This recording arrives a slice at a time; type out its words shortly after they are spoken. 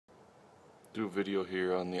do a video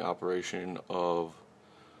here on the operation of,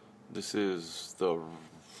 this is the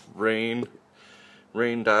rain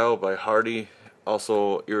dial by Hardy.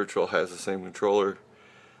 Also, Irrigation has the same controller,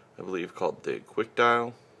 I believe, called the quick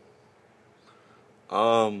dial.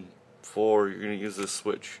 You're going to use this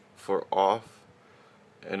switch for off,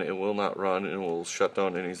 and it will not run, and it will shut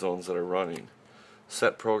down any zones that are running.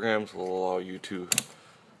 Set programs will allow you to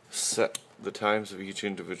set the times of each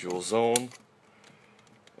individual zone,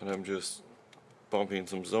 and I'm just bumping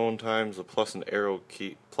some zone times. The plus and arrow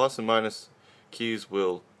key, plus and minus keys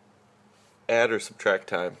will add or subtract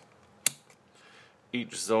time.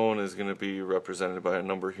 Each zone is going to be represented by a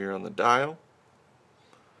number here on the dial.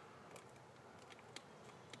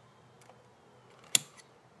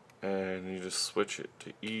 And you just switch it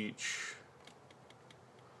to each.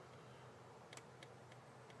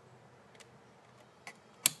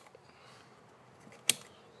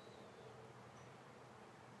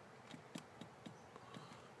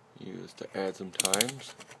 Use to add some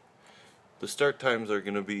times. The start times are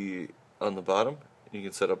going to be on the bottom. You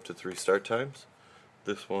can set up to 3 start times.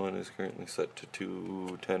 This one is currently set to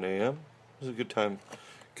 2:10 a.m. It's a good time,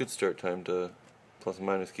 good start time to plus and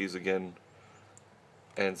minus keys again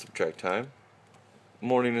and subtract time.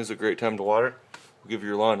 Morning is a great time to water. Will give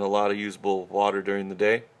your lawn a lot of usable water during the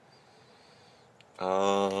day.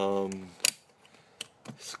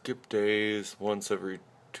 Skip days once every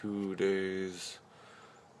 2 days.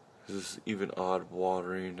 This is even odd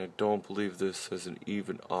watering. I don't believe this has an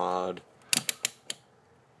even odd.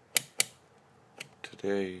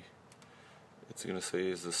 Today it's going to say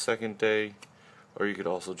is the second day, or you could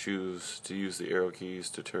also choose to use the arrow keys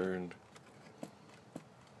to turn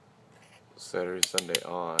Saturday, Sunday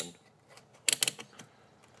on.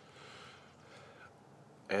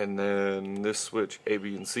 And then this switch A,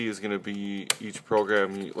 B, and C is going to be each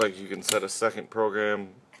program. Like you can set a second program.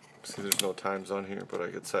 See, there's no times on here, but I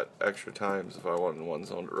could set extra times if I wanted one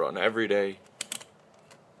zone to run every day.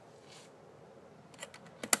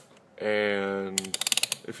 And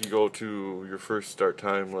if you go to your first start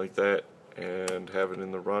time like that and have it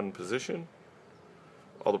in the run position,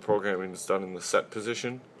 all the programming is done in the set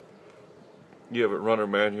position. You have it run or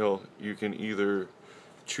manual. You can either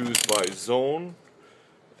choose by zone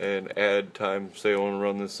and add time. Say I want to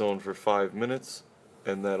run this zone for 5 minutes,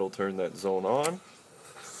 and that'll turn that zone on.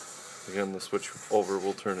 Again, the switch over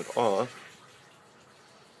will turn it off.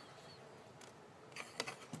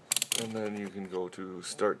 And then you can go to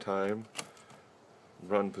start time,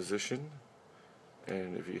 run position,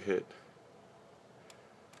 and if you hit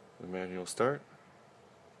the manual start,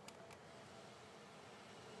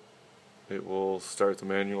 it will start the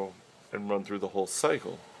manual and run through the whole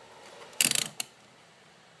cycle.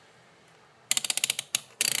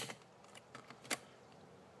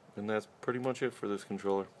 And that's pretty much it for this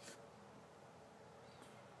controller.